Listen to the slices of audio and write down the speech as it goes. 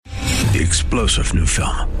The explosive new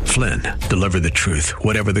film, Flynn, deliver the truth,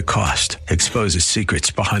 whatever the cost. Exposes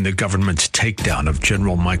secrets behind the government's takedown of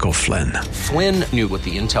General Michael Flynn. Flynn knew what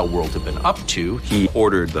the intel world had been up to. He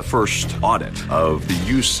ordered the first audit of the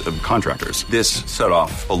use of contractors. This set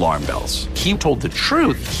off alarm bells. He told the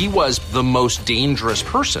truth. He was the most dangerous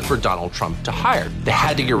person for Donald Trump to hire. They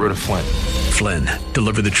had to get rid of Flynn. Flynn,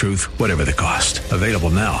 deliver the truth, whatever the cost. Available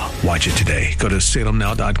now. Watch it today. Go to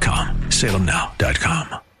salemnow.com.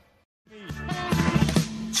 salemnow.com.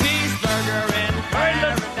 All right,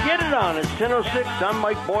 let's get it on. It's 10:06. I'm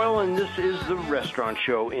Mike Boyle, and this is The Restaurant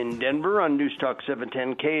Show in Denver on News Talk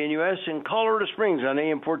 710 KNUS, in Colorado Springs on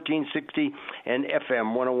AM 1460 and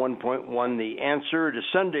FM 101.1. The Answer. It is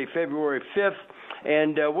Sunday, February 5th.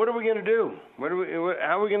 And what are we going to do?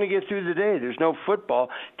 How are we going to get through the day? There's no football.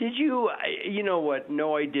 Did you? You know what?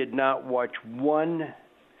 No, I did not watch 1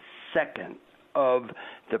 second of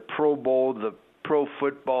the Pro Bowl, the Pro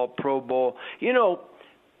Football Pro Bowl. You know,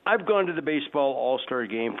 I've gone to the baseball all-star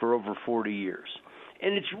game for over 40 years,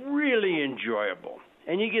 and it's really enjoyable.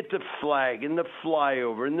 And you get the flag and the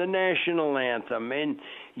flyover and the national anthem, and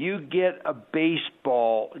you get a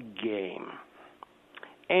baseball game.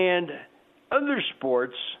 And other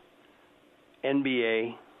sports,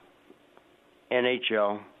 NBA,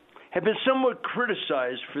 NHL, have been somewhat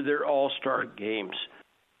criticized for their all-star games.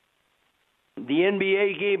 The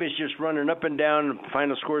NBA game is just running up and down. The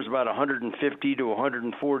final score is about 150 to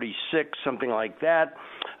 146, something like that.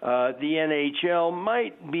 The NHL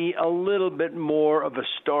might be a little bit more of a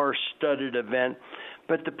star-studded event,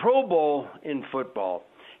 but the Pro Bowl in football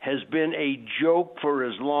has been a joke for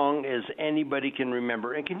as long as anybody can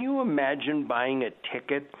remember. And can you imagine buying a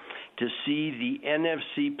ticket to see the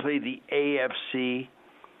NFC play the AFC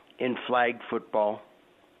in flag football?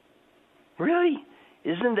 Really?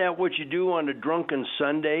 Isn't that what you do on a drunken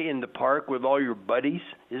Sunday in the park with all your buddies?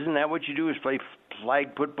 Isn't that what you do, is play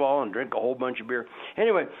flag football and drink a whole bunch of beer?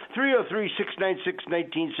 Anyway,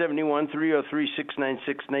 303-696-1971,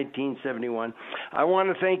 303-696-1971. I want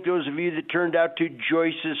to thank those of you that turned out to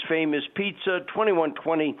Joyce's Famous Pizza,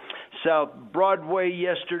 2120 South Broadway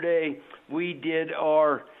yesterday. We did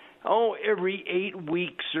our, every 8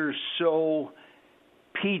 weeks or so,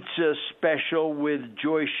 pizza special with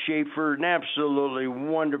Joyce Schaefer, an absolutely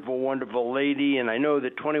wonderful, wonderful lady. And I know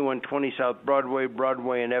that 2120 South Broadway,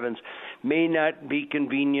 Broadway and Evans may not be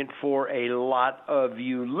convenient for a lot of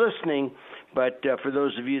you listening, but for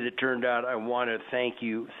those of you that turned out, I want to thank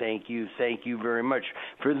you very much.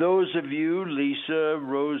 For those of you, Lisa,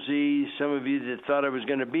 Rosie, some of you that thought I was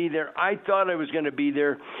going to be there, I thought I was going to be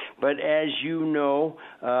there, but as you know,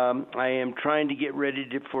 I am trying to get ready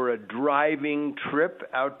for a driving trip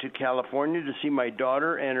out to California to see my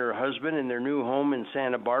daughter and her husband in their new home in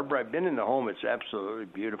Santa Barbara. I've been in the home. It's absolutely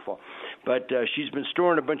beautiful. But she's been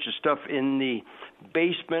storing a bunch of stuff in the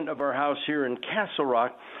basement of our house here in Castle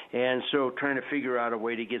Rock, and so trying to figure out a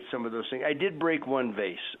way to get some of those things. I did break one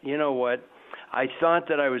vase. You know what? I thought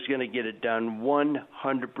that I was going to get it done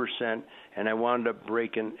 100%, and I wound up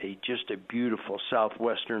breaking just a beautiful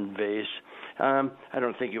southwestern vase. I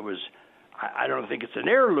don't think it's an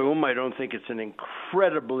heirloom. I don't think it's an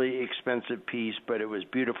incredibly expensive piece, but it was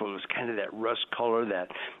beautiful. It was kind of that rust color,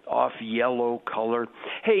 that off-yellow color.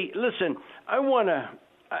 Hey, listen, I'm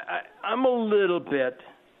a little bit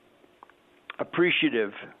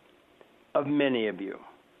appreciative of many of you,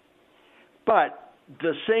 but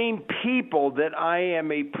the same people that I am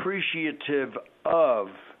appreciative of,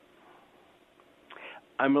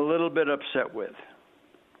 I'm a little bit upset with.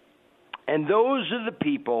 And those are the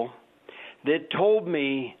people that told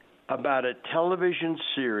me about a television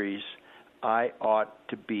series I ought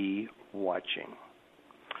to be watching.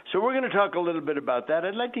 So we're going to talk a little bit about that.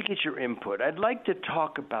 I'd like to get your input. I'd like to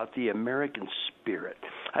talk about the American spirit.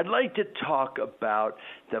 I'd like to talk about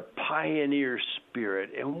the pioneer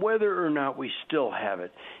spirit and whether or not we still have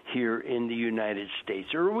it here in the United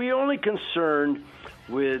States. Or are we only concerned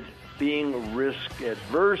with being risk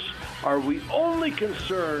adverse? Are we only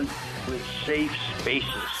concerned with safe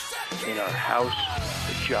spaces in our house,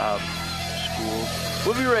 the job, school?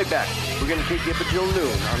 We'll be right back. We're going to take you up until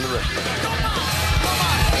noon on the restaurant.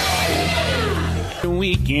 The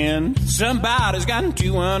weekend, somebody's got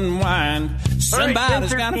to unwind.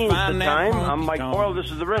 Somebody's got to find that time. I'm Mike Boyle.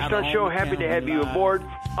 This is the Restaurant Show. Happy to have you aboard.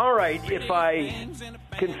 All right, if I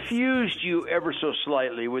confused you ever so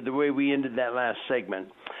slightly with the way we ended that last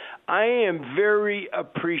segment, I am very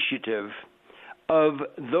appreciative of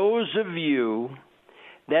those of you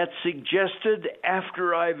that suggested,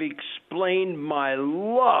 after I've explained my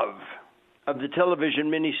love of the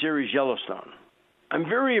television miniseries Yellowstone, I'm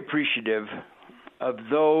very appreciative of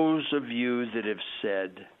those of you that have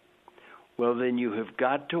said, Well, then you have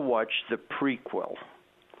got to watch the prequel,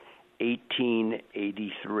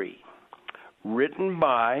 1883, written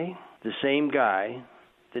by the same guy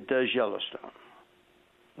that does Yellowstone.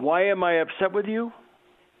 Why am I upset with you?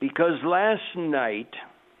 Because last night,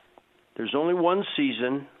 there's only one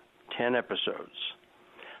season, 10 episodes.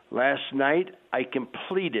 Last night, I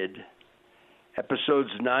completed episodes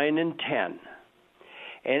 9 and 10.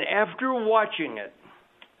 And after watching it,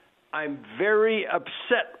 I'm very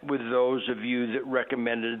upset with those of you that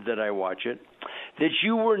recommended that I watch it, that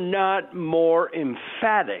you were not more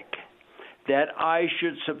emphatic that I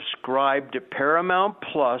should subscribe to Paramount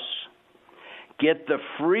Plus, get the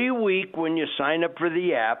free week when you sign up for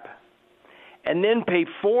the app, and then pay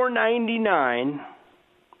 $4.99.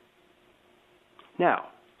 Now,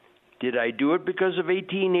 did I do it because of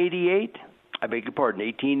 1888? I beg your pardon,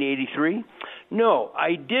 1883? No,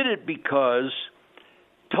 I did it because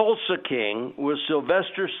Tulsa King with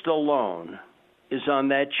Sylvester Stallone is on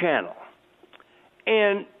that channel.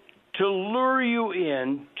 And to lure you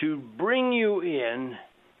in, to bring you in,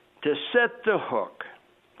 to set the hook,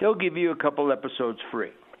 they'll give you a couple episodes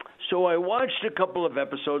free. So I watched a couple of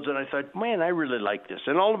episodes and I thought, man, I really like this.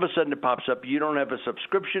 And all of a sudden it pops up, you don't have a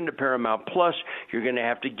subscription to Paramount Plus, you're going to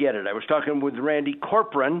have to get it. I was talking with Randy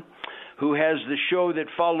Corcoran, who has the show that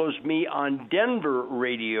follows me on Denver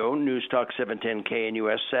radio, News Talk 710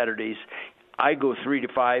 KNUS, Saturdays. I go 3 to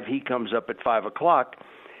 5. He comes up at 5 o'clock.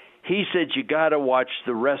 He said you got to watch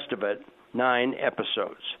the rest of it, 9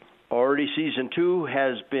 episodes. Already season 2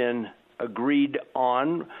 has been agreed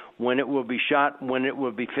on. When it will be shot, when it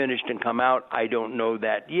will be finished and come out, I don't know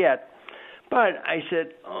that yet. But I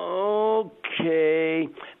said, okay,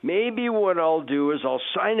 maybe what I'll do is I'll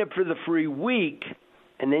sign up for the free week,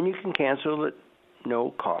 and then you can cancel it,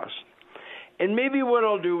 no cost. And maybe what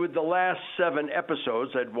I'll do with the last 7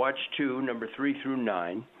 episodes, I'd watch 2, number 3 through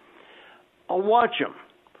 9, I'll watch them.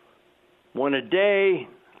 1 a day,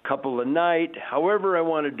 a couple a night, however I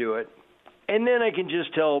want to do it. And then I can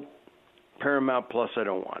just tell Paramount Plus I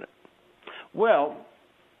don't want it. Well,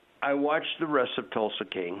 I watched the rest of Tulsa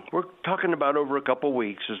King. We're talking about over a couple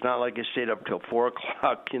weeks. It's not like I stayed up till 4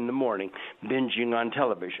 o'clock in the morning binging on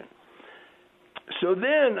television. So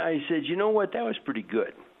then I said, you know what, that was pretty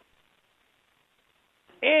good.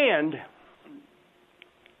 And,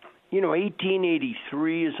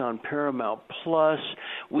 1883 is on Paramount Plus.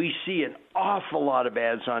 We see an awful lot of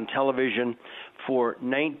ads on television for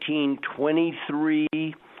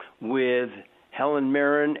 1923 with Helen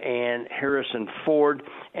Mirren and Harrison Ford.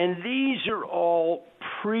 And these are all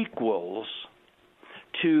prequels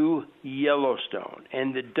to Yellowstone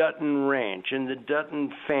and the Dutton Ranch and the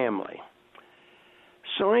Dutton family.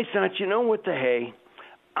 So I thought, you know what the hey,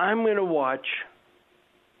 I'm going to watch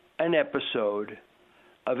an episode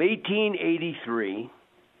of 1883.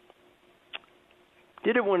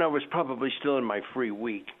 Did it when I was probably still in my free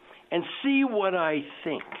week, and see what I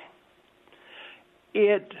think.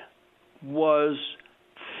 It was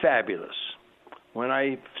fabulous. When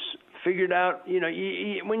I figured out,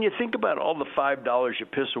 when you think about all the $5 you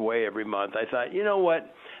piss away every month, I thought, you know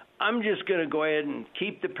what, I'm just going to go ahead and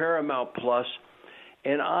keep the Paramount Plus.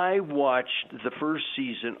 And I watched the first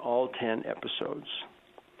season, all 10 episodes.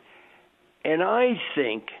 And I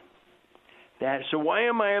think that, so why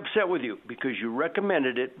am I upset with you? Because you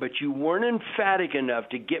recommended it, but you weren't emphatic enough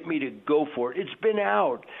to get me to go for it. It's been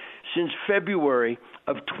out since February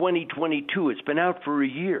of 2022. It's been out for a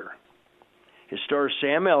year. It stars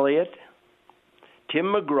Sam Elliott, Tim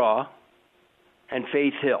McGraw, and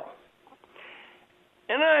Faith Hill.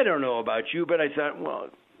 And I don't know about you, but I thought, well,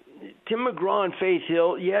 Tim McGraw and Faith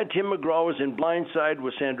Hill, Tim McGraw was in Blind Side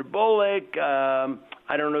with Sandra Bullock.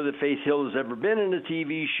 I don't know that Faith Hill has ever been in a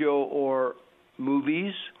TV show or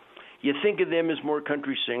movies. You think of them as more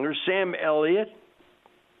country singers. Sam Elliott,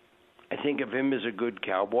 I think of him as a good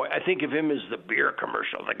cowboy. I think of him as the beer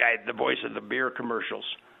commercial, the guy, the voice of the beer commercials.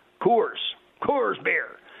 Coors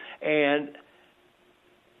beer. And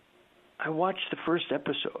I watched the first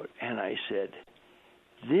episode, and I said,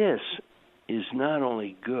 this is not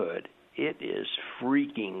only good, it is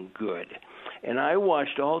freaking good. And I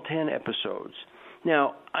watched all 10 episodes.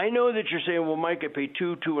 Now, I know that you're saying, well, Mike, I pay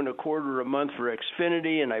 $2.25 a month for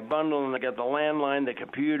Xfinity, and I bundle, and I got the landline, the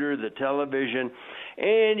computer, the television,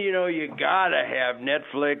 and, you got to have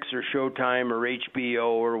Netflix or Showtime or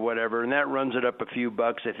HBO or whatever, and that runs it up a few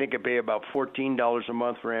bucks. I think I pay about $14 a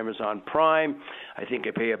month for Amazon Prime. I think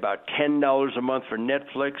I pay about $10 a month for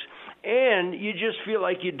Netflix. And you just feel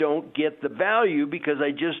like you don't get the value because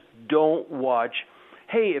I just don't watch.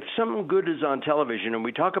 Hey, if something good is on television and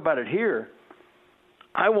we talk about it here,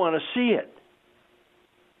 I want to see it.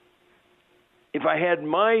 if I had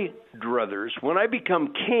my druthers, when I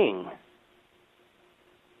become king,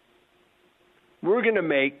 we're going to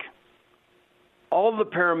make all the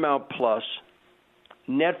Paramount Plus,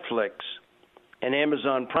 Netflix, and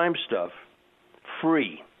Amazon Prime stuff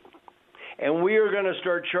free. And we are going to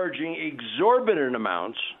start charging exorbitant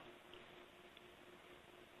amounts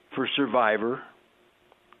for Survivor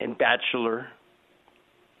and Bachelor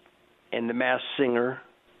and The Masked Singer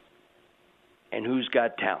and Who's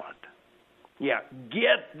Got Talent. Yeah,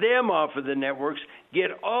 get them off of the networks.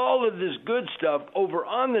 Get all of this good stuff over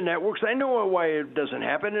on the networks. I know why it doesn't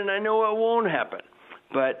happen, and I know it won't happen.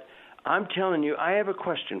 But I'm telling you, I have a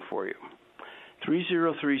question for you.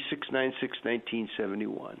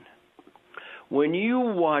 303-696-1971. When you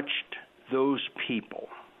watched those people,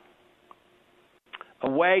 a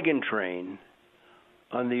wagon train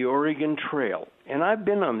on the Oregon Trail, and I've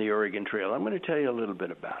been on the Oregon Trail. I'm going to tell you a little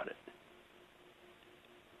bit about it.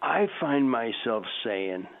 I find myself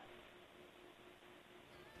saying,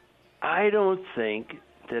 I don't think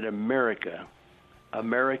that Americans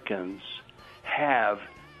have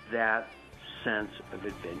that sense of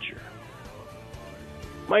adventure.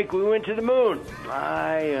 Mike, we went to the moon.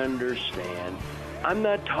 I understand. I'm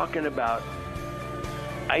not talking about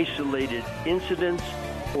isolated incidents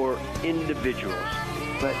or individuals.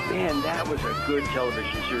 But, man, that was a good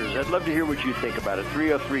television series. I'd love to hear what you think about it.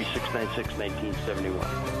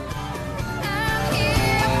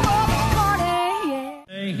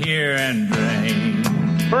 303-696-1971. Here and rain.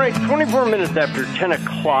 All right, 24 minutes after 10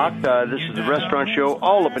 o'clock. This is the Restaurant Show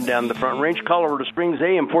all up and down the Front Range. Colorado Springs,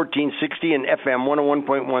 AM 1460 and FM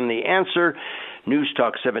 101.1 The Answer. News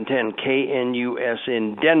Talk 710 KNUS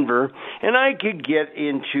in Denver. And I could get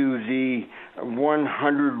into the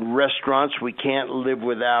 100 restaurants we can't live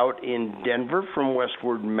without in Denver from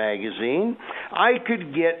Westward Magazine. I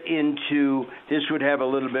could get into, this would have a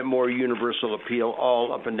little bit more universal appeal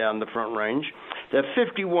all up and down the Front Range, the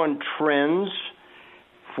 51 trends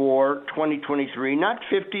for 2023, not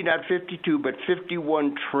 50, not 52, but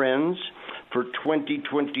 51 trends for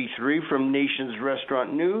 2023 from Nation's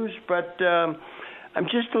Restaurant News. But I'm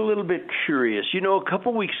just a little bit curious. You know, a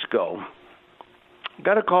couple weeks ago, I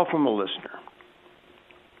got a call from a listener.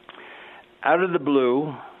 Out of the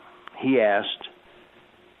blue, he asked,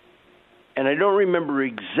 and I don't remember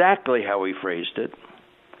exactly how he phrased it,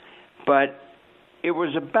 but it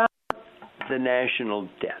was about the national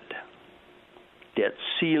debt. Debt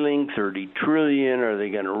ceiling, $30 trillion, are they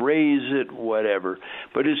going to raise it, whatever.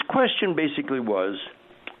 But his question basically was,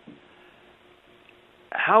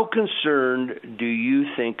 how concerned do you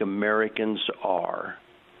think Americans are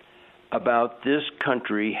about this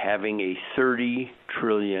country having a $30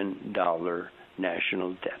 trillion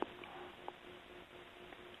national debt?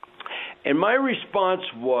 And my response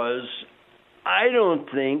was, I don't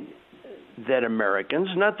think that Americans,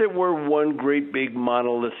 not that we're one great big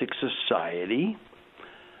monolithic society,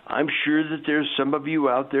 I'm sure that there's some of you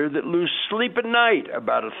out there that lose sleep at night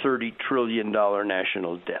about a $30 trillion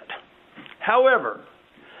national debt. However,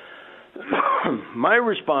 my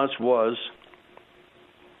response was,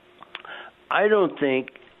 I don't think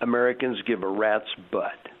Americans give a rat's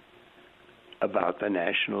butt about the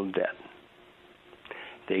national debt.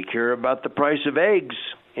 They care about the price of eggs.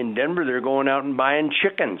 In Denver, they're going out and buying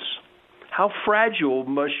chickens. How fragile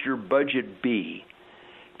must your budget be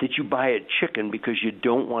that you buy a chicken because you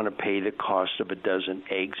don't want to pay the cost of a dozen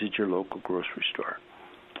eggs at your local grocery store?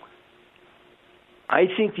 I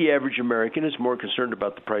think the average American is more concerned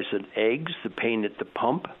about the price of eggs, the pain at the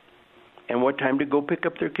pump, and what time to go pick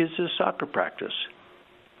up their kids to soccer practice.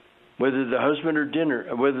 Whether the husband or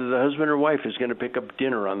wife is going to pick up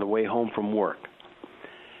dinner on the way home from work.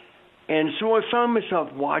 And so I found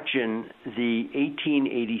myself watching the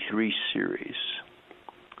 1883 series.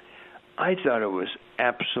 I thought it was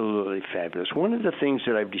absolutely fabulous. One of the things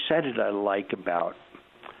that I've decided I like about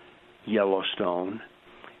Yellowstone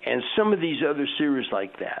and some of these other series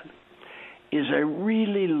like that is I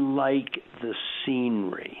really like the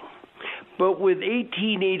scenery. But with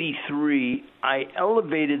 1883, I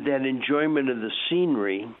elevated that enjoyment of the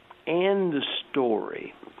scenery and the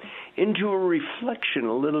story into a reflection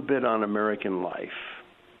a little bit on American life.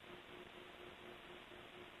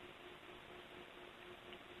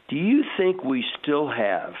 Do you think we still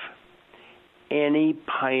have any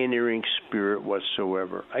pioneering spirit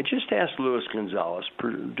whatsoever? I just asked Luis Gonzalez,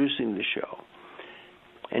 producing the show,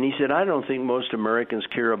 and he said, I don't think most Americans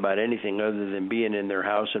care about anything other than being in their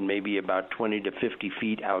house and maybe about 20 to 50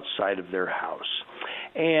 feet outside of their house.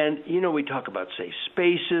 And, you know, we talk about safe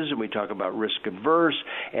spaces and we talk about risk averse,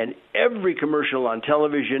 and every commercial on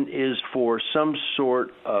television is for some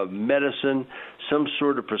sort of medicine, some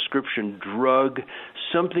sort of prescription drug,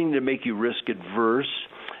 something to make you risk adverse.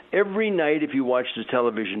 Every night, if you watch the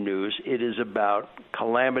television news, it is about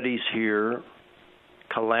calamities here,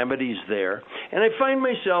 calamities there. And I find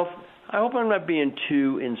myself, I hope I'm not being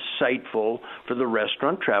too insightful for the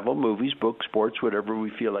restaurant, travel, movies, books, sports, whatever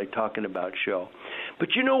we feel like talking about show. But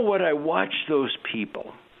you know what? I watch those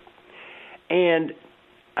people. And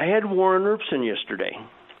I had Warren Erbsen yesterday,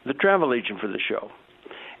 the travel agent for the show.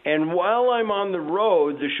 And while I'm on the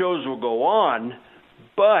road, the shows will go on,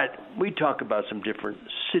 but we talk about some different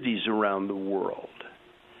cities around the world.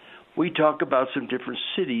 We talk about some different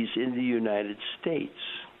cities in the United States.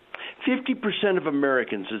 50% of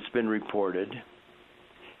Americans, it's been reported,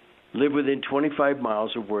 live within 25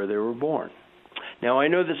 miles of where they were born. Now, I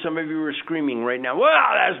know that some of you are screaming right now,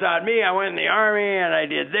 well, that's not me. I went in the Army and I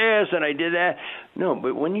did this and I did that. No,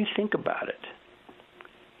 but when you think about it,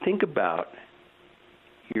 think about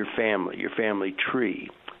your family tree.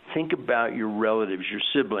 Think about your relatives, your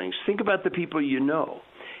siblings. Think about the people you know.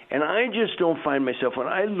 And I just don't find myself, when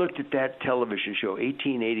I looked at that television show,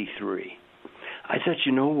 1883, I thought,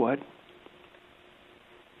 you know what?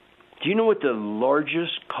 Do you know what the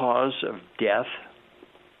largest cause of death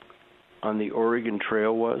on the Oregon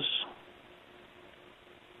Trail was?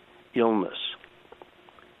 Illness.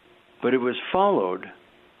 But it was followed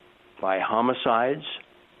by homicides,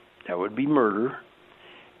 that would be murder.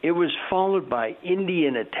 It was followed by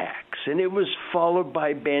Indian attacks, and it was followed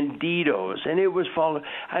by banditos, and it was followed.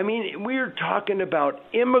 I mean, we're talking about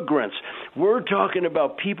immigrants. We're talking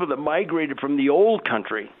about people that migrated from the old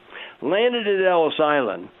country, landed at Ellis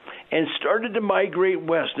Island, and started to migrate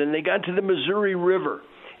west, and they got to the Missouri River,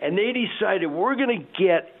 and they decided, we're going to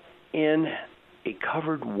get in a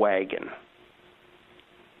covered wagon,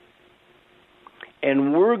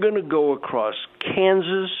 and we're going to go across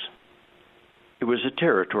Kansas. It was a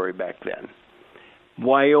territory back then.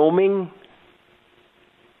 Wyoming.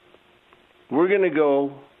 We're going to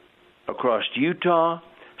go across Utah.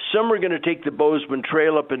 Some are going to take the Bozeman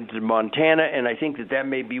Trail up into Montana, and I think that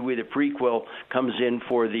may be where the prequel comes in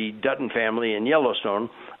for the Dutton family in Yellowstone.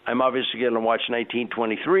 I'm obviously going to watch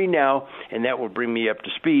 1923 now, and that will bring me up to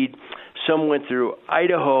speed. Some went through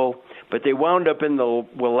Idaho, but they wound up in the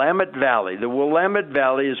Willamette Valley. The Willamette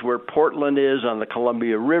Valley is where Portland is on the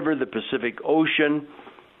Columbia River, the Pacific Ocean.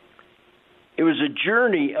 It was a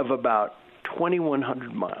journey of about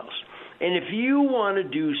 2,100 miles. And if you want to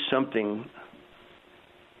do something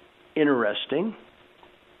interesting,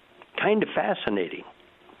 kind of fascinating,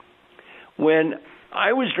 when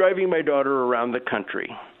I was driving my daughter around the country,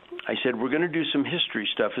 I said, we're going to do some history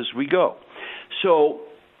stuff as we go. So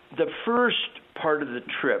the first part of the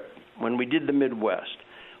trip, when we did the Midwest,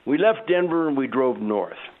 we left Denver and we drove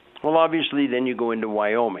north. Well, obviously, then you go into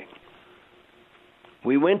Wyoming.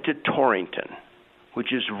 We went to Torrington,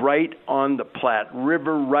 which is right on the Platte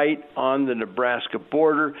River, right on the Nebraska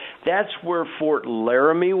border. That's where Fort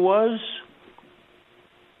Laramie was.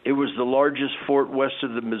 It was the largest fort west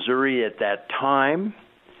of the Missouri at that time.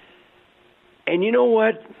 And you know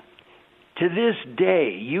what? To this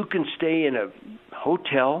day, you can stay in a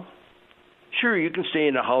hotel. Sure, you can stay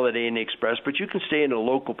in a Holiday Inn Express, but you can stay in a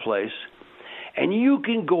local place. And you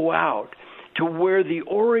can go out to where the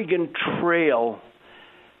Oregon Trail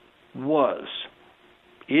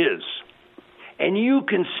is. And you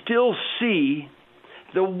can still see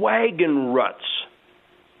the wagon ruts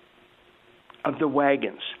of the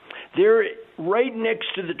wagons. There, right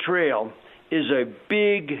next to the trail, is a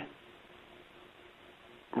big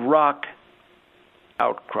rock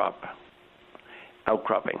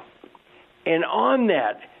outcropping. And on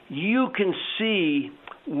that, you can see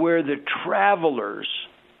where the travelers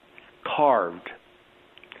carved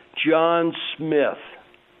John Smith,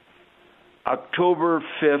 October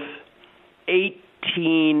 5th,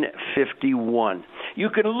 1851. You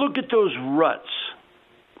can look at those ruts,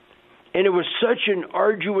 and it was such an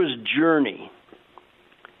arduous journey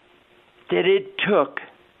that it took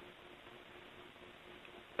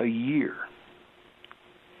a year.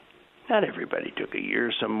 Not everybody took a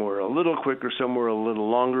year. Some were a little quicker, some were a little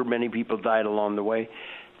longer. Many people died along the way.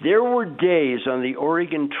 There were days on the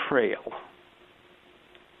Oregon Trail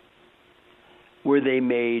where they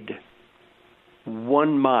made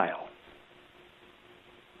 1 mile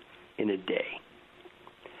in a day.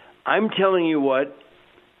 I'm telling you what,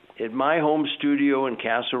 at my home studio in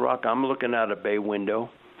Castle Rock, I'm looking out a bay window,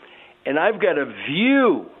 and I've got a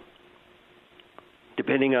view,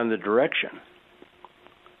 depending on the direction,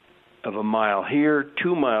 of 1 mile here,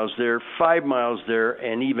 2 miles there, 5 miles there,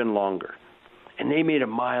 and even longer. And they made 1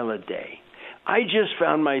 mile a day. I just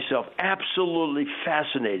found myself absolutely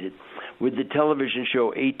fascinated with the television show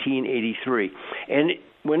 1883. And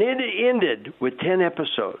when it ended with 10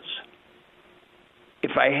 episodes,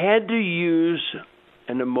 if I had to use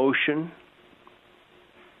an emotion,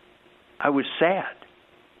 I was sad.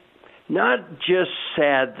 Not just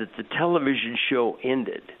sad that the television show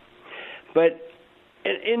ended, but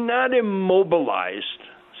and not immobilized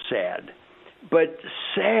sad, but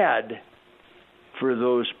sad for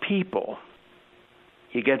those people.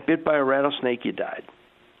 You got bit by a rattlesnake, you died.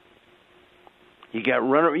 You got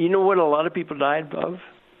run over. You know what a lot of people died of?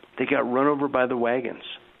 They got run over by the wagons.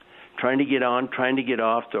 Trying to get on, trying to get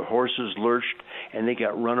off. The horses lurched, and they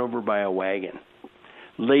got run over by a wagon.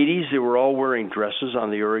 Ladies, they were all wearing dresses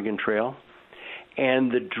on the Oregon Trail,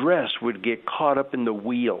 and the dress would get caught up in the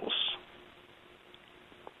wheels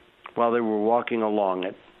while they were walking along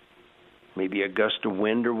it. Maybe a gust of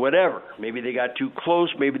wind or whatever. Maybe they got too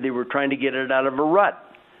close. Maybe they were trying to get it out of a rut.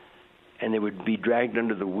 And they would be dragged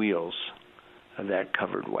under the wheels of that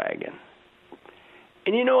covered wagon.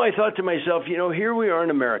 And I thought to myself, here we are in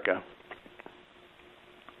America.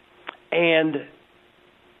 And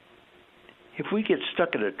if we get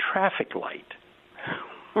stuck at a traffic light,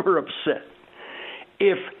 we're upset.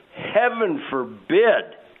 If, heaven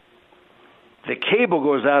forbid, the cable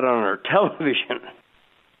goes out on our television,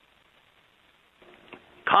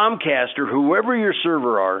 Comcast or whoever your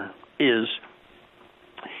server is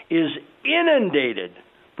inundated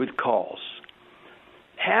with calls.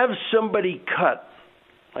 Have somebody cut,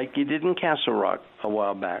 like you did in Castle Rock a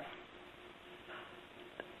while back,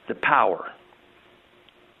 the power.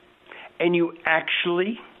 And you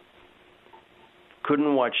actually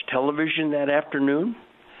couldn't watch television that afternoon?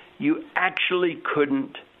 You actually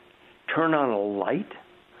couldn't turn on a light?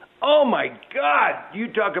 Oh my God! You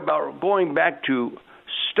talk about going back to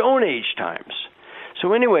Stone Age times.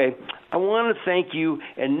 So anyway, I want to thank you.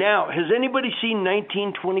 And now, has anybody seen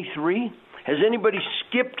 1923? Has anybody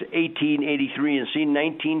skipped 1883 and seen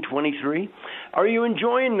 1923? Are you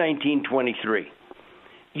enjoying 1923?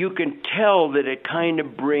 You can tell that it kind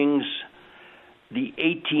of brings the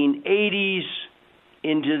 1880s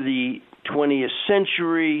into the 20th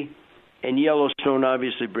century, and Yellowstone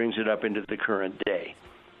obviously brings it up into the current day.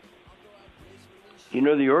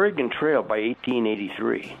 The Oregon Trail by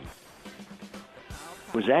 1883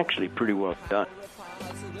 was actually pretty well done.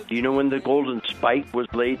 Do you know when the Golden Spike was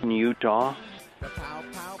laid in Utah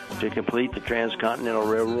to complete the Transcontinental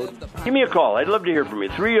Railroad? Give me a call. I'd love to hear from you.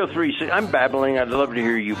 303-6. I'm babbling. I'd love to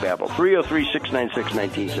hear you babble.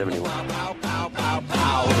 303-696-1971.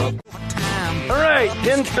 All right,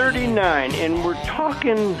 10:39, and we're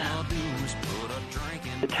talking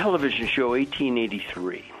the television show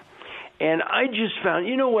 1883. And I just found,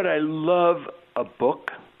 what I love? A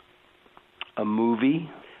book, a movie,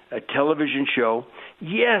 a television show.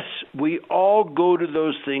 Yes, we all go to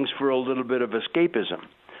those things for a little bit of escapism.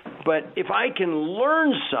 But if I can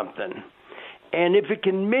learn something, and if it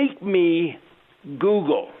can make me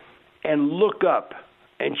Google and look up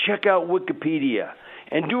and check out Wikipedia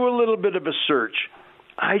and do a little bit of a search,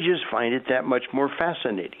 I just find it that much more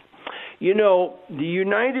fascinating. The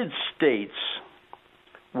United States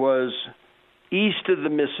was east of the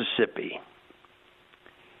Mississippi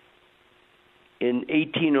in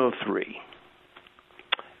 1803.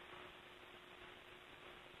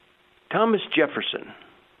 Thomas Jefferson,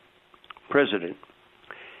 president,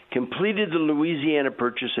 completed the Louisiana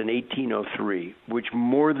Purchase in 1803, which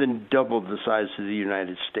more than doubled the size of the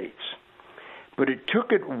United States. But it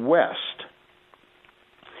took it west.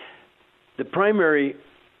 The primary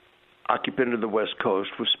occupant of the West Coast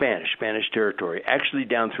was Spanish territory, actually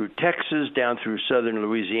down through Texas, down through southern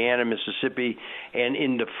Louisiana, Mississippi, and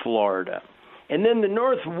into Florida. And then the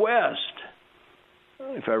Northwest,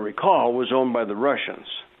 if I recall, was owned by the Russians.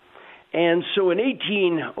 And so in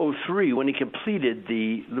 1803, when he completed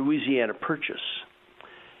the Louisiana Purchase,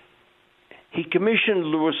 he commissioned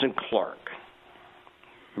Lewis and Clark.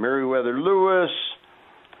 Meriwether Lewis,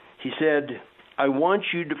 he said, I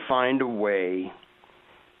want you to find a way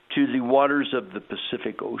to the waters of the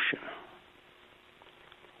Pacific Ocean.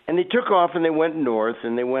 And they took off and they went north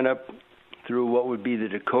and they went up through what would be the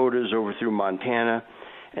Dakotas, over through Montana,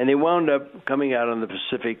 and they wound up coming out on the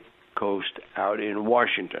Pacific coast out in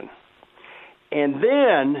Washington. And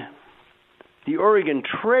then the Oregon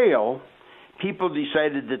Trail, people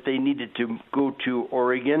decided that they needed to go to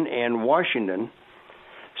Oregon and Washington.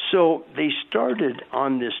 So they started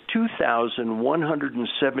on this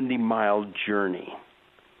 2,170-mile journey.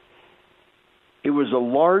 It was a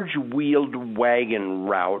large wheeled wagon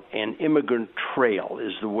route and immigrant trail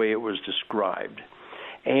is the way it was described.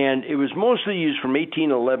 And it was mostly used from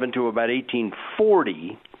 1811 to about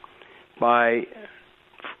 1840 by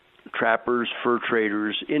trappers, fur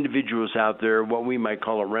traders, individuals out there, what we might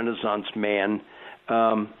call a Renaissance man.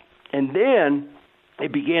 And then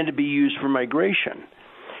it began to be used for migration.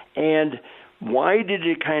 And why did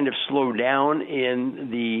it kind of slow down in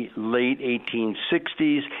the late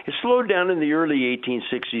 1860s? It slowed down in the early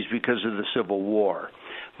 1860s because of the Civil War.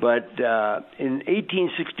 But in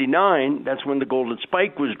 1869, that's when the Golden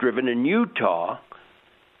Spike was driven in Utah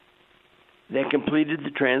that completed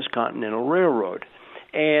the Transcontinental Railroad.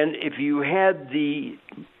 And if you had the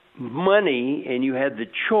money and you had the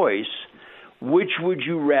choice, which would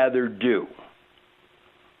you rather do?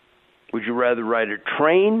 Would you rather ride a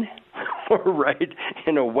train or ride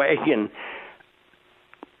in a wagon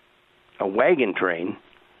train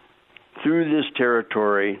through this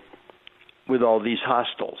territory with all these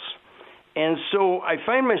hostiles? And so I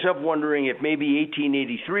find myself wondering if maybe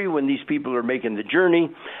 1883, when these people are making the journey,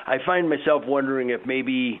 I find myself wondering if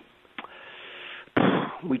maybe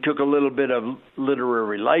we took a little bit of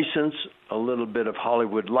literary license, a little bit of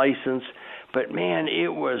Hollywood license, but man, it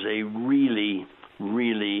was a really,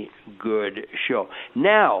 really good show.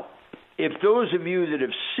 Now, if those of you that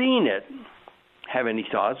have seen it have any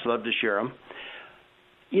thoughts, love to share them.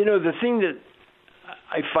 You know, the thing that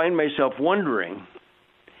I find myself wondering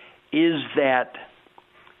is that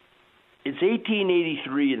it's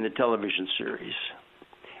 1883 in the television series,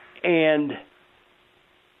 and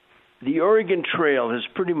the Oregon Trail has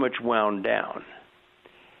pretty much wound down.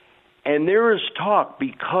 And there is talk,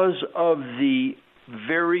 because of the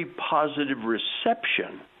very positive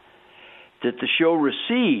reception that the show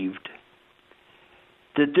received,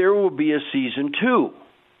 that there will be a season 2.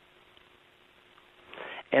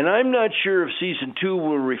 And I'm not sure if season 2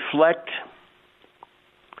 will reflect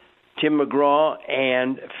Tim McGraw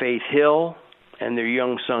and Faith Hill and their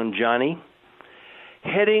young son Johnny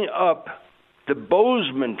heading up the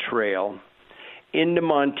Bozeman Trail into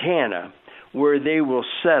Montana, where they will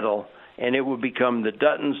settle, and it will become the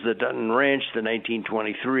Duttons, the Dutton Ranch, the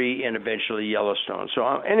 1923, and eventually Yellowstone. So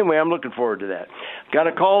anyway, I'm looking forward to that. Got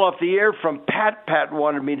a call off the air from Pat. Pat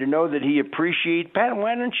wanted me to know that he appreciates. Pat,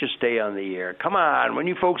 why don't you stay on the air? Come on, when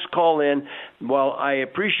you folks call in, well, I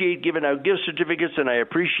appreciate giving out gift certificates, and I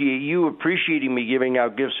appreciate you appreciating me giving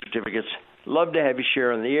out gift certificates. Love to have you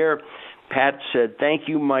share on the air. Pat said, thank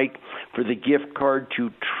you, Mike, for the gift card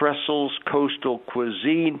to Trestles Coastal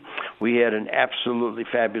Cuisine. We had an absolutely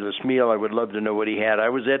fabulous meal. I would love to know what he had. I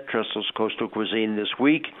was at Trestles Coastal Cuisine this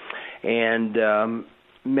week and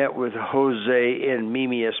met with Jose and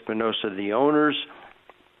Mimi Espinosa, the owners.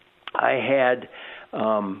 I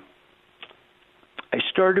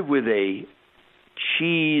started with a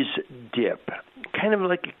cheese dip, kind of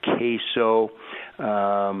like a queso,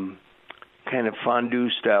 kind of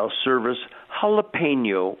fondue-style service,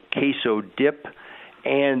 jalapeno queso dip,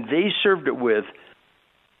 and they served it with,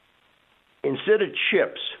 instead of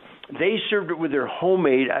chips, they served it with their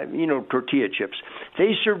homemade, tortilla chips.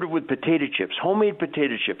 They served it with potato chips, homemade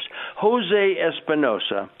potato chips. Jose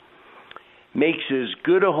Espinosa makes as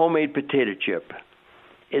good a homemade potato chip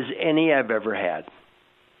as any I've ever had,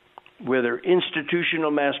 whether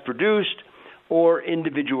institutional mass-produced or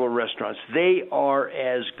individual restaurants. They are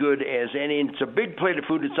as good as any. And it's a big plate of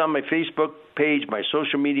food. It's on my Facebook page, my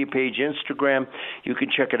social media page, Instagram. You can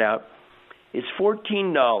check it out. It's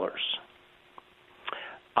 $14.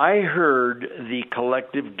 I heard the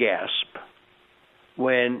collective gasp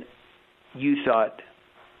when you thought,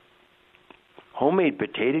 homemade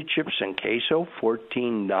potato chips and queso,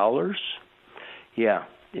 $14? Yeah.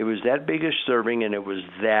 It was that big a serving, and it was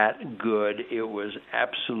that good. It was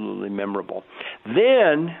absolutely memorable.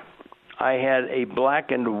 Then I had a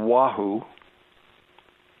blackened wahoo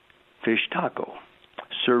fish taco,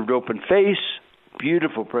 served open face,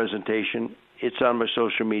 beautiful presentation. It's on my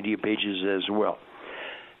social media pages as well.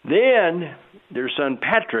 Then their son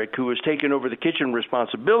Patrick, who was taking over the kitchen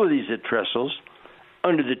responsibilities at Trestles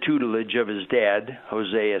under the tutelage of his dad,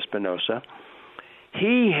 Jose Espinosa,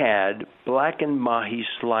 he had blackened mahi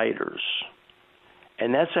sliders,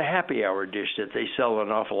 and that's a happy hour dish that they sell an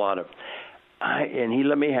awful lot of. And he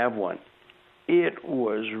let me have one. It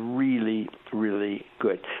was really, really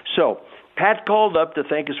good. So Pat called up to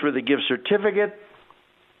thank us for the gift certificate.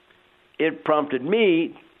 It prompted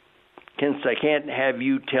me, since I can't have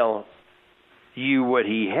you tell you what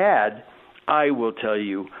he had, I will tell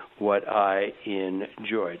you what I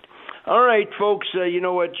enjoyed. All right, folks, you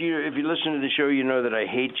know what? If you listen to the show, you know that I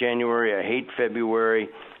hate January. I hate February.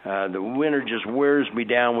 The winter just wears me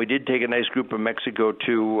down. We did take a nice group of Mexico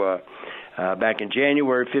to Back in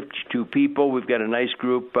January, 52 people. We've got a nice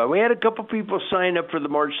group. We had a couple people sign up for the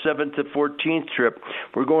March 7th to 14th trip.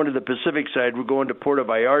 We're going to the Pacific side. We're going to Puerto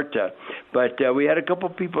Vallarta. But we had a couple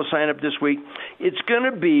people sign up this week. It's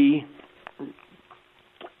going to be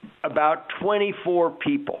about 24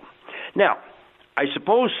 people. Now, I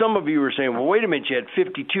suppose some of you are saying, well, wait a minute, you had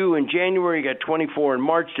 52 in January, you got 24 in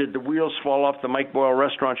March. Did the wheels fall off the Mike Boyle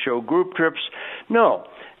Restaurant Show group trips? No.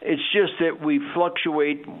 It's just that we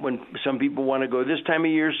fluctuate when some people want to go this time of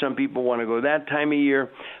year, some people want to go that time of year,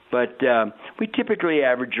 but we typically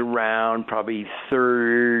average around probably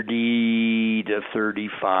 30 to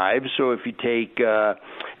 35. So if you take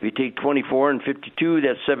 24 and 52,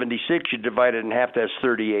 that's 76. You divide it in half, that's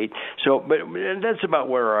 38. So, but that's about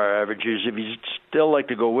where our average is. If you still like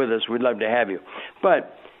to go with us, we'd love to have you.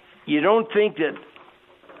 But you don't think that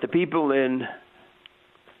the people in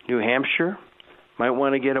New Hampshire might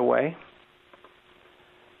want to get away?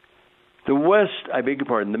 The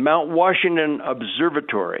Mount Washington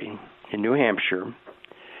Observatory in New Hampshire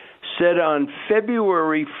said on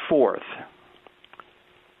February 4th,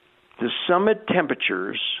 the summit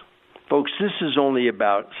temperatures, folks, this is only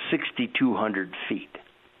about 6,200 feet.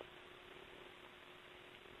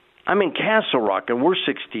 I'm in Castle Rock, and we're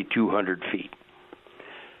 6,200 feet.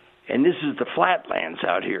 And this is the flatlands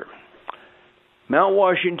out here. Mount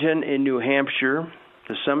Washington in New Hampshire,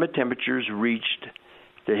 the summit temperatures reached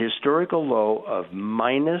the historical low of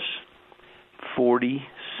minus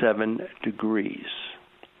 47 degrees.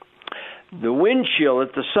 The wind chill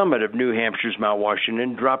at the summit of New Hampshire's Mount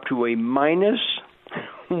Washington dropped to a minus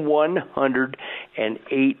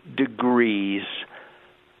 108 degrees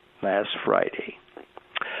last Friday,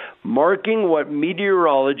 marking what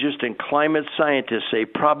meteorologists and climate scientists say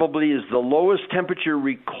probably is the lowest temperature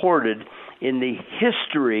recorded in the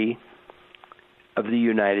history of the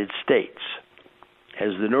United States,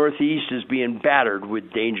 as the Northeast is being battered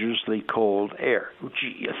with dangerously cold air.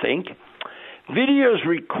 Gee, you think? Videos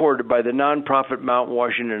recorded by the nonprofit Mount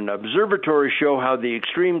Washington Observatory show how the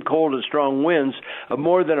extreme cold and strong winds of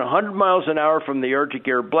more than 100 miles an hour from the Arctic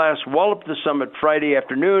air blast walloped the summit Friday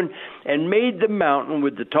afternoon and made the mountain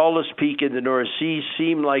with the tallest peak in the North Sea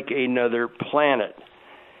seem like another planet.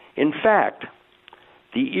 In fact,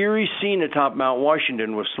 the eerie scene atop Mount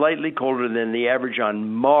Washington was slightly colder than the average on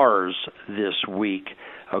Mars this week,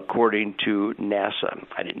 according to NASA.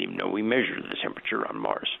 I didn't even know we measured the temperature on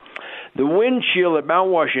Mars. The wind chill at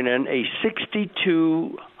Mount Washington, a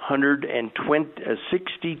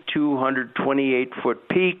 6,228-foot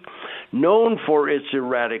peak, known for its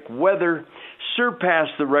erratic weather,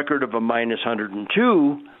 surpassed the record of a minus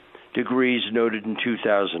 102 degrees noted in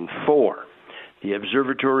 2004. The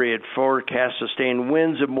observatory had forecast sustained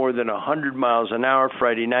winds of more than 100 miles an hour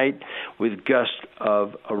Friday night, with gusts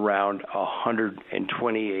of around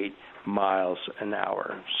 128 miles an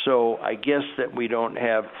hour. So I guess that we don't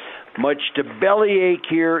have much to bellyache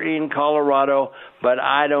here in Colorado, but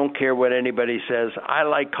I don't care what anybody says. I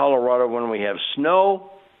like Colorado when we have snow,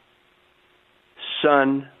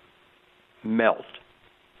 sun, melt.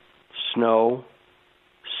 Snow,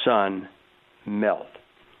 sun, melt.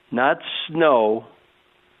 Not snow,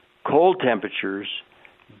 cold temperatures,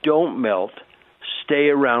 don't melt, stay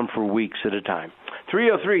around for weeks at a time.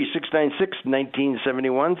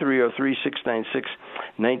 303-696-1971,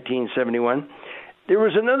 303-696-1971. There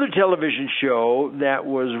was another television show that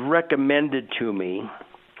was recommended to me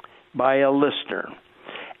by a listener.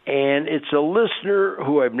 And it's a listener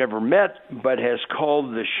who I've never met but has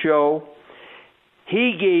called the show.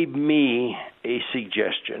 He gave me a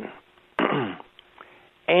suggestion.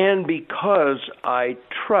 And because I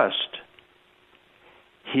trust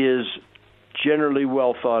his generally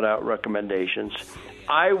well thought out recommendations,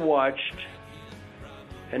 I watched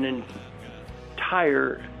an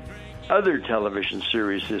entire other television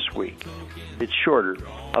series this week. It's shorter.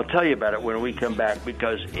 I'll tell you about it when we come back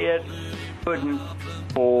because it couldn't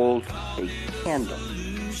hold a candle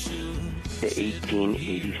to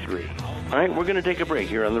 1883. All right, we're going to take a break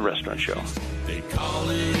here on The Restaurant Show. They call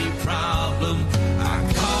it a problem,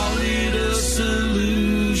 I call it a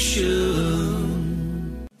solution.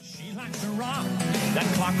 She likes to rock that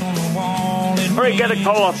clock on the wall. All right, got a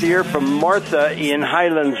call off the air from Martha in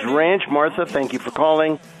Highlands Ranch. Martha, thank you for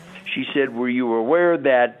calling. She said, were you aware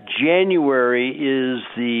that January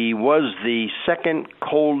was the second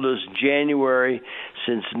coldest January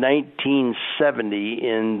since 1970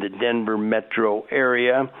 in the Denver metro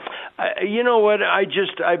area? You know what?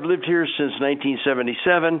 I've lived here since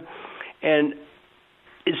 1977, and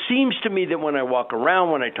it seems to me that when I walk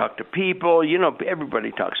around, when I talk to people,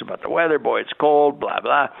 everybody talks about the weather. Boy, it's cold, blah,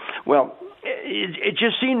 blah. Well, it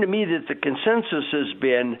just seemed to me that the consensus has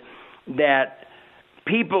been that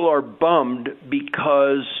people are bummed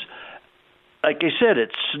because, like I said,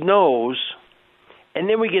 it snows, and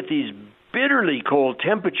then we get these bitterly cold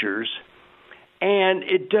temperatures, and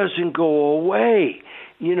it doesn't go away.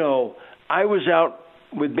 You know, I was out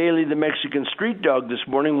with Bailey the Mexican street dog this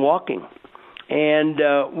morning walking, and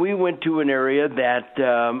we went to an area that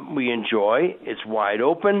we enjoy. It's wide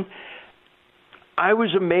open. I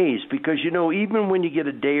was amazed because, you know, even when you get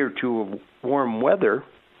a day or two of warm weather,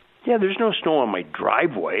 yeah, there's no snow on my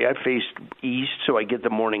driveway. I face east, so I get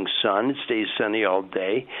the morning sun. It stays sunny all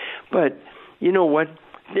day. But you know what?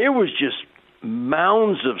 There was just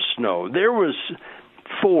mounds of snow. There was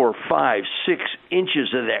 4, 5, 6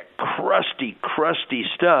 inches of that crusty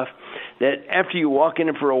stuff that after you walk in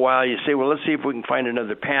it for a while, you say, well, let's see if we can find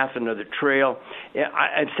another path, another trail.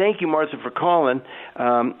 I thank you, Martha, for calling.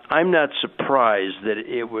 I'm not surprised that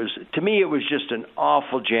it was, to me, it was just an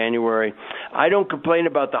awful January. I don't complain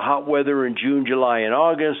about the hot weather in June, July, and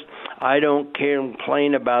August. I don't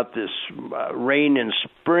complain about this rain in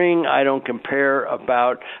spring. I don't complain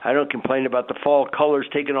about the fall colors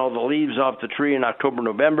taking all the leaves off the tree in October,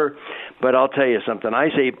 November. But I'll tell you something. I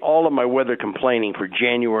save all of my weather complaining for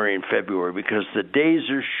January and February because the days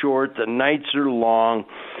are short, the nights are long.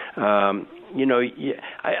 You know,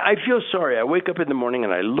 I feel sorry. I wake up in the morning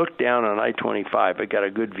and I look down on I-25. I got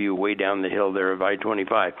a good view way down the hill there of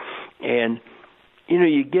I-25. And, you know,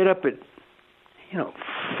 you get up at,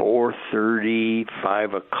 4:30,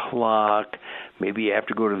 5 o'clock. Maybe you have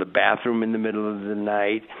to go to the bathroom in the middle of the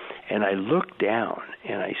night. And I look down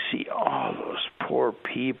and I see all those poor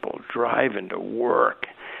people driving to work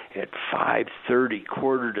at 5:30,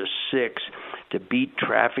 5:45 to beat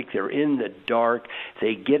traffic. They're in the dark.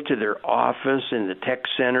 They get to their office in the tech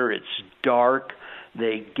center. It's dark.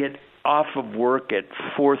 They get off of work at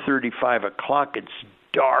 4:30, 5 o'clock. It's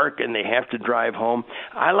dark, and they have to drive home.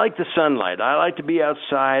 I like the sunlight. I like to be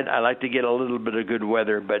outside. I like to get a little bit of good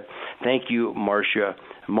weather. But thank you, Martha,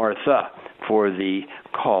 for the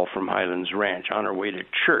call from Highlands Ranch on our way to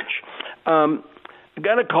church. I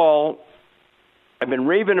got a call. I've been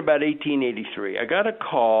raving about 1883. I got a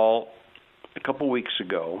call a couple weeks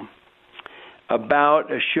ago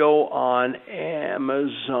about a show on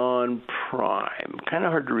Amazon Prime. Kind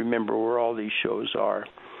of hard to remember where all these shows are,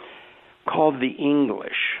 called The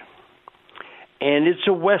English. And it's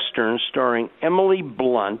a Western starring Emily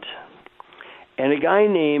Blunt and a guy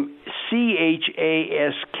named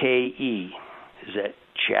Chaske. Is that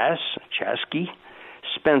Chaske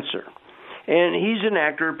Spencer. And he's an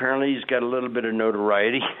actor. Apparently he's got a little bit of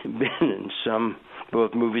notoriety, been in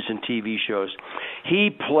both movies and TV shows. He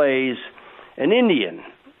plays an Indian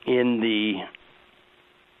in the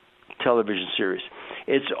television series.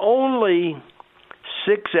 It's only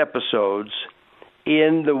 6 episodes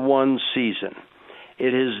in the one season.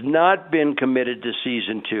 It has not been committed to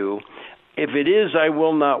season 2. If it is, I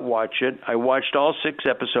will not watch it. I watched all 6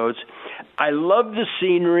 episodes. I love the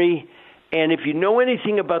scenery, and if you know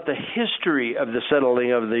anything about the history of the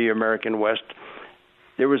settling of the American West,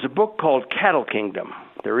 there was a book called Cattle Kingdom.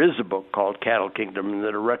 There is a book called Cattle Kingdom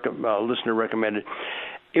that a listener recommended.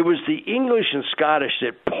 It was the English and Scottish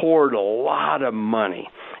that poured a lot of money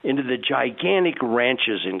into the gigantic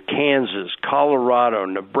ranches in Kansas, Colorado,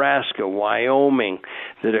 Nebraska, Wyoming,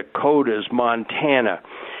 the Dakotas, Montana.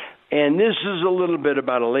 And this is a little bit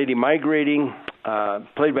about a lady migrating,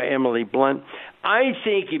 played by Emily Blunt. I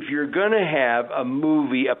think if you're going to have a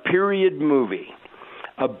movie, a period movie,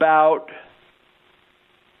 about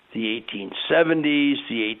the 1870s,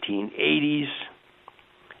 the 1880s,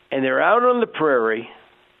 and they're out on the prairie,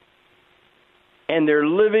 and they're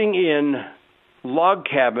living in log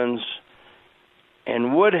cabins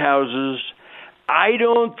and wood houses, I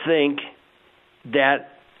don't think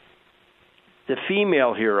that the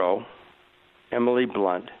female hero, Emily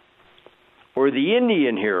Blunt, or the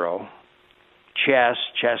Indian hero,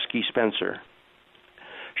 Chaske Spencer,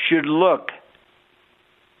 should look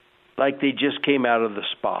like they just came out of the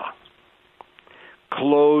spa.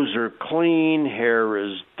 Clothes are clean, hair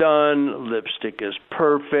is done, lipstick is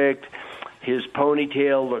perfect, his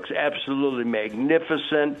ponytail looks absolutely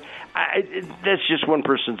magnificent. That's just one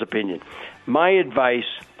person's opinion. My advice,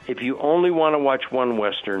 if you only want to watch one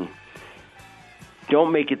Western,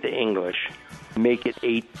 don't make it the English. Make it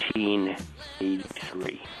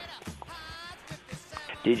 1883.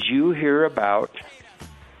 Did you hear about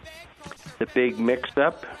the big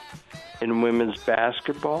mix-up in women's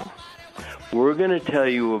basketball? We're going to tell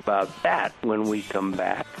you about that when we come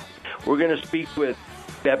back. We're going to speak with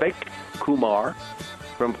Bebek Kumar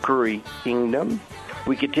from Curry Kingdom.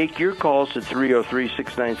 We could take your calls at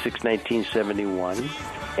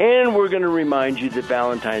 303-696-1971. And we're going to remind you that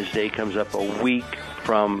Valentine's Day comes up a week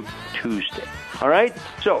from Tuesday. All right?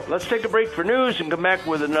 So let's take a break for news and come back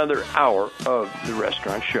with another hour of The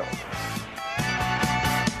Restaurant Show.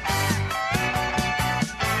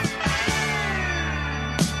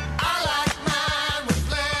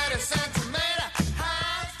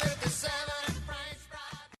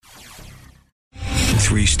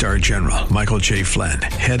 Three-star General Michael J. Flynn,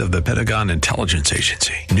 head of the Pentagon Intelligence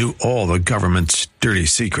Agency, knew all the government's dirty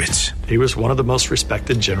secrets. He was one of the most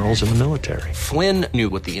respected generals in the military. Flynn knew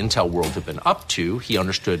what the intel world had been up to. He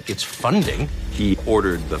understood its funding. He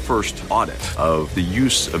ordered the first audit of the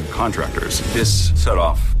use of contractors. This set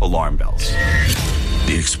off alarm bells.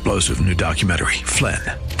 The explosive new documentary, Flynn,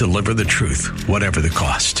 Deliver the Truth, Whatever the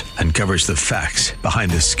Cost, uncovers the facts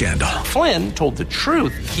behind this scandal. Flynn told the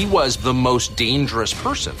truth. He was the most dangerous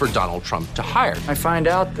person for Donald Trump to hire. I find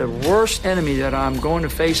out the worst enemy that I'm going to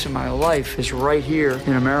face in my life is right here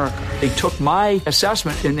in America. They took my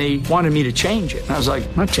assessment and they wanted me to change it. And I was like,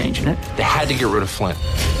 I'm not changing it. They had to get rid of Flynn.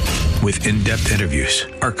 With in-depth interviews,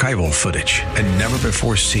 archival footage, and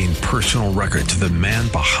never-before-seen personal records of the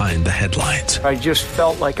man behind the headlines. I just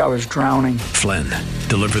felt like I was drowning. Flynn,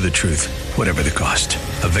 Deliver the Truth, Whatever the Cost.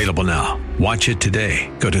 Available now. Watch it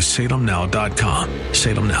today. Go to salemnow.com.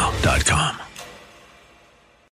 salemnow.com.